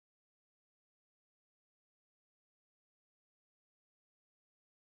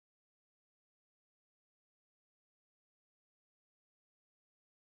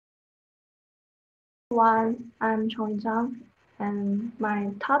Everyone, I'm Chang, and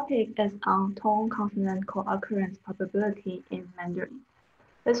my topic is on tone-consonant co-occurrence probability in Mandarin.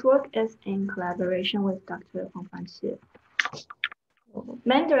 This work is in collaboration with Dr. Feng-fan Hsieh.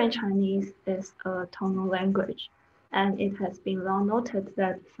 Mandarin Chinese is a tonal language, and it has been long noted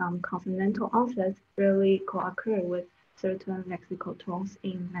that some consonantal onsets rarely co-occur with certain lexical tones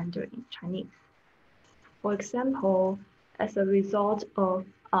in Mandarin Chinese. For example, as a result of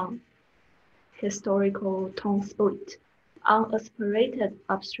historical tone split, unaspirated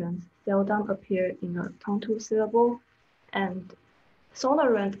upstreams seldom appear in a tone-two syllable, and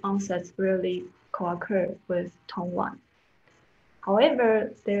sonorant onsets rarely co-occur with tone one.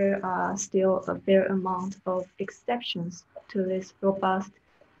 However, there are still a fair amount of exceptions to this robust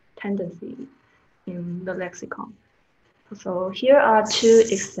tendency in the lexicon. So here are two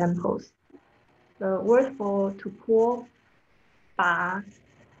examples. The word for to pour, ba,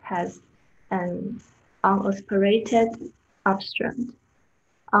 has an unaspirated upstrand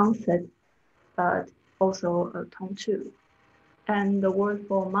onset, but also a tone two. And the word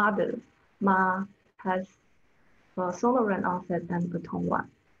for mother, ma, has a sonorant onset and a tone one.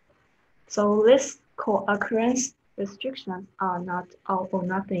 So these co-occurrence restrictions are not all or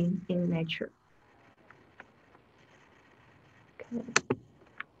nothing in nature. Okay.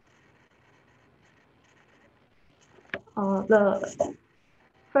 The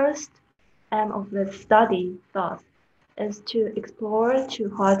first aim of this study thus is to explore to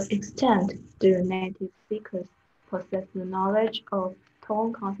what extent do native speakers possess the knowledge of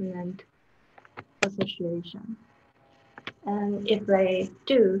tone-consonant association. And if they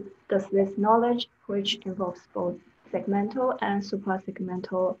do, does this knowledge, which involves both segmental and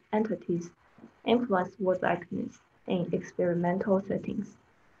suprasegmental entities, influence wordlikeness in experimental settings?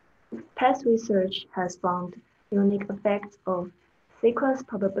 Past research has found unique effects of sequence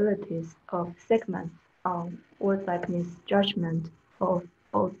probabilities of segments on wordlikeness judgment of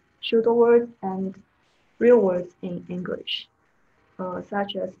both pseudowords and real words in English,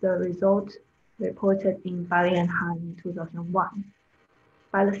 such as the result reported in Bali and Han in 2001.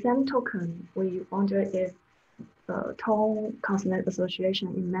 By the same token, we wonder if tone-consonant association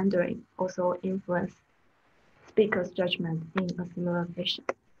in Mandarin also influence speakers' judgment in a similar fashion.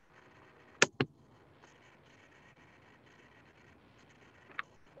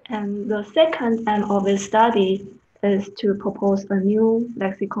 And the second aim of this study is to propose a new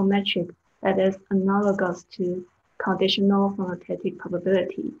lexical metric that is analogous to conditional phonetic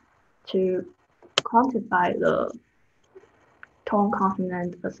probability to quantify the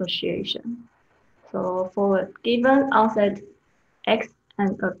tone-consonant association. So for a given onset X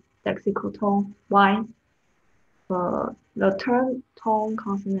and a lexical tone Y, the term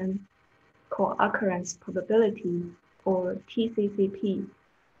tone-consonant co-occurrence probability, or TCCP,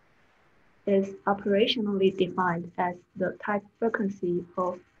 is operationally defined as the type frequency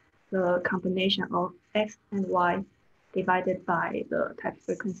of the combination of X and Y divided by the type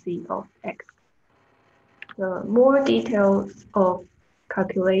frequency of X. The more details of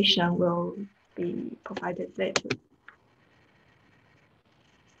calculation will be provided later.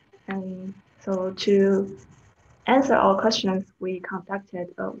 And so to answer our questions, we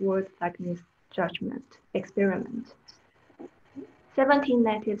conducted a wordlikeness judgment experiment. 17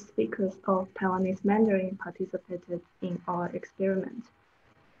 native speakers of Taiwanese Mandarin participated in our experiment.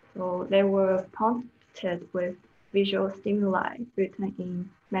 So they were prompted with visual stimuli written in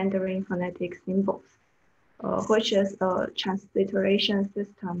Mandarin phonetic symbols, which is a transliteration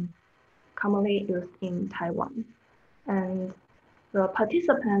system commonly used in Taiwan. And the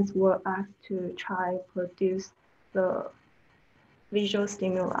participants were asked to try produce the visual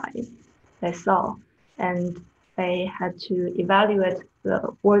stimuli they saw, and they had to evaluate the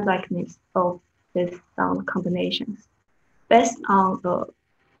wordlikeness of these sound combinations based on a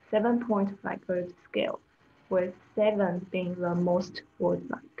 7-point Likert scale, with 7 being the most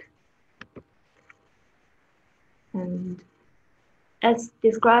wordlike. And as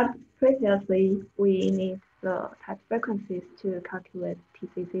described previously, we need the type frequencies to calculate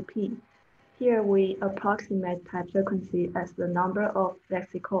TCCP. Here we approximate type frequency as the number of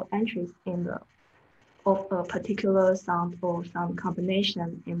lexical entries of a particular sound or sound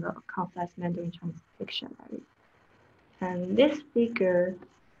combination in the concise Mandarin Chinese dictionary. And this figure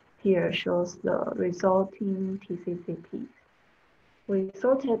here shows the resulting TCCP. We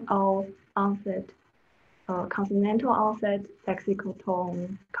sorted all onset, consonantal onset lexical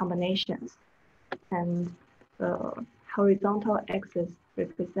tone combinations, and the horizontal axis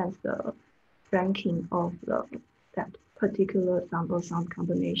represents the ranking of that particular sample sound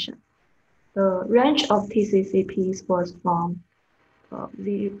combination. The range of TCCPs was from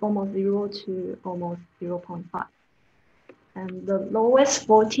almost 0 to almost 0.5. And the lowest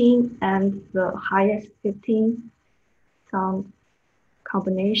 14 and the highest 15 sound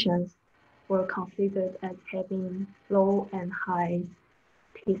combinations were considered as having low and high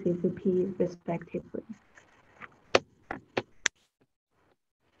TCCP respectively.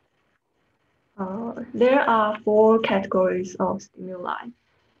 There are 4 categories of stimuli.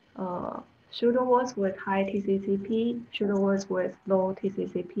 Pseudowords with high TCCP, pseudowords with low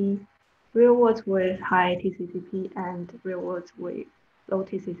TCCP, real words with high TCCP, and real words with low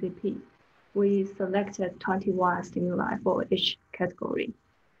TCCP. We selected 21 stimuli for each category.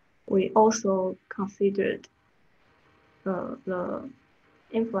 We also considered the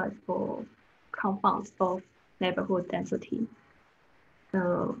influence for confounds of neighborhood density.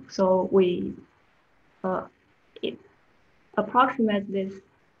 So we approximate this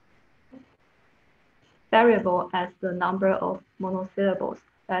variable as the number of monosyllables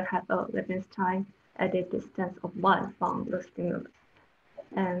that have a Leibniz time at a distance of 1 from the stimulus.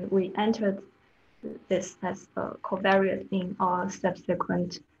 And we entered this as a covariate in our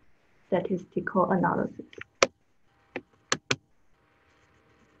subsequent statistical analysis.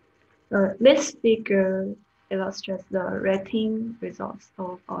 This figure illustrates the rating results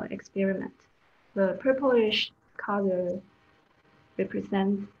of our experiment. The purplish color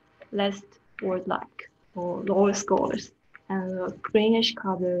represents less wordlike or lower scores, and the greenish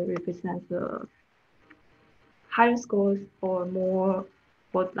color represents the higher scores or more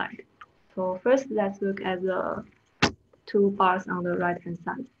wordlike. So first, let's look at the 2 bars on the right-hand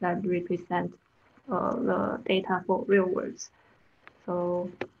side that represent the data for real words. So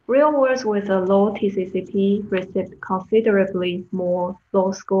real words with a low TCCP received considerably more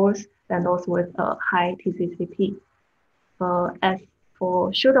low scores than those with a high TCCP. As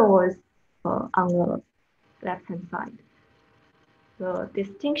for pseudowords on the left-hand side, the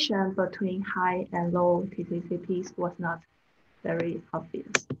distinction between high and low TCCPs was not very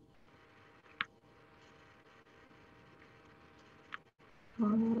obvious.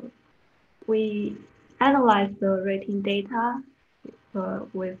 We analyzed the rating data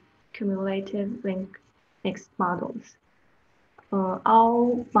with cumulative Linguistics models.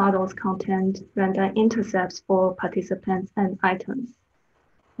 All models contained random intercepts for participants and items.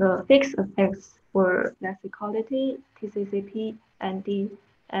 The fixed effects were lexicality, TCCP, ND,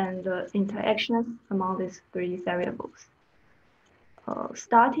 and the interactions among these 3 variables.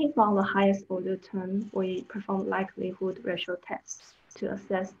 Starting from the highest order term, we performed likelihood ratio tests to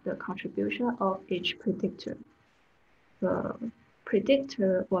assess the contribution of each predictor. The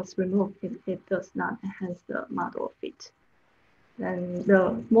predictor was removed if it does not enhance the model fit. Then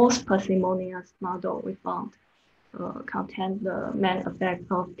the most parsimonious model we found contained the main effect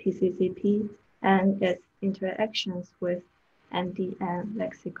of TCCP and its interactions with ND and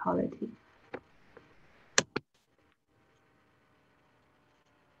lexicality.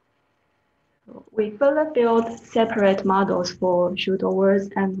 So we further built separate models for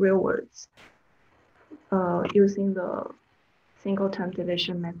pseudowords and real words using the single term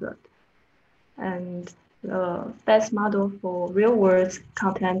division method. And the best model for real words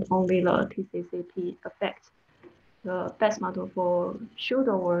contained only the TCCP effect. The best model for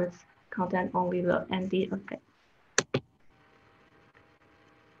pseudowords contained only the ND effect.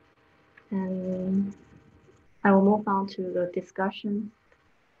 And I will move on to the discussion.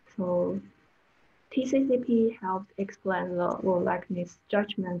 So TCCP helped explain the wordlikeness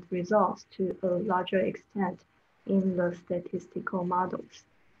judgment results to a larger extent in the statistical models.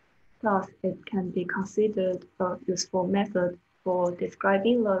 Thus, it can be considered a useful method for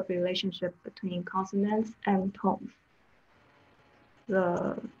describing the relationship between consonants and tones.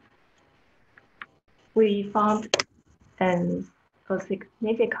 We found a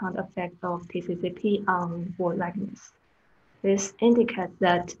significant effect of TCCP on wordlikeness. This indicates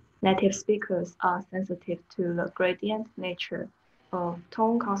that native speakers are sensitive to the gradient nature of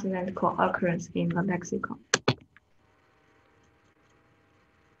tone-consonant co-occurrence in the lexicon.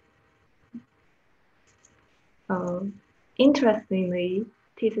 Interestingly,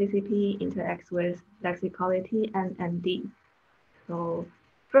 TCCP interacts with lexicality and ND. So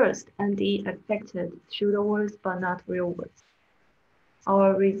first, ND affected pseudowords but not real words.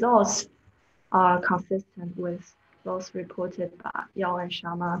 Our results are consistent with those reported by Yao and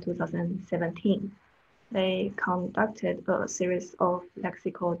Sharma 2017. They conducted a series of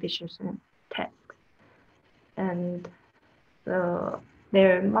lexical decision tests. And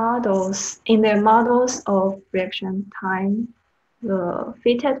in their models of reaction time, the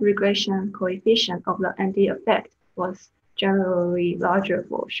fitted regression coefficient of the ND effect was generally larger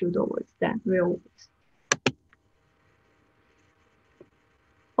for pseudowords than real words.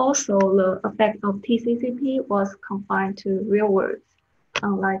 Also, the effect of TCCP was confined to real words,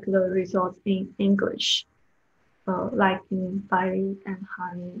 unlike the results in English, like in Bailey and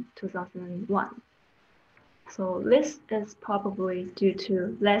Han 2001. So this is probably due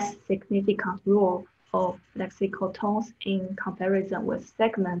to less significant role of lexical tones in comparison with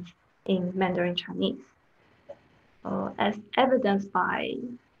segments in Mandarin Chinese, as evidenced by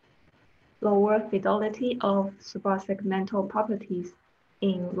lower fidelity of suprasegmental properties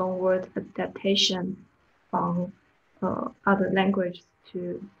in loanword adaptation from other languages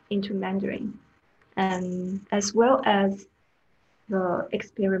into Mandarin, and as well as the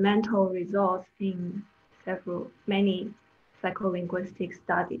experimental results in many psycholinguistic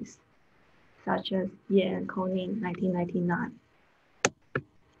studies, such as Hsieh and Koning 1999.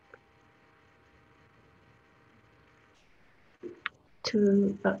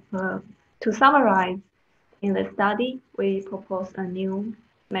 To summarize, in the study, we proposed a new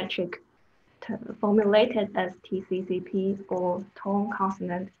metric formulated as TCCP, or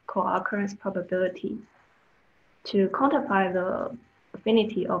tone-consonant co-occurrence probability, to quantify the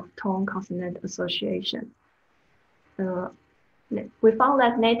affinity of tone-consonant association. We found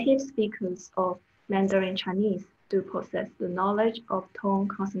that native speakers of Mandarin Chinese do possess the knowledge of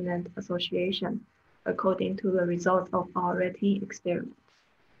tone-consonant association according to the results of our rating experiments.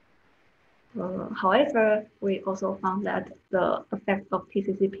 However, we also found that the effect of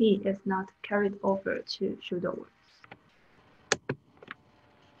TCCP is not carried over to pseudowords.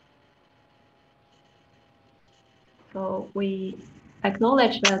 So we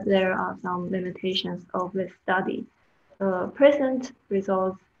acknowledge that there are some limitations of this study. The present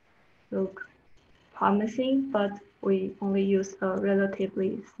results look promising, but we only use a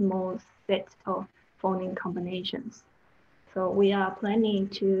relatively small set of phoneme combinations. So we are planning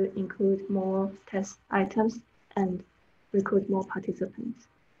to include more test items and recruit more participants.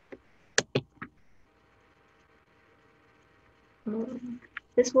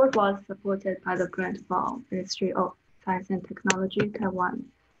 This work was supported by the grant from Ministry of Science and Technology, Taiwan.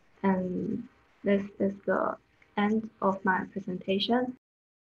 And this is the end of my presentation.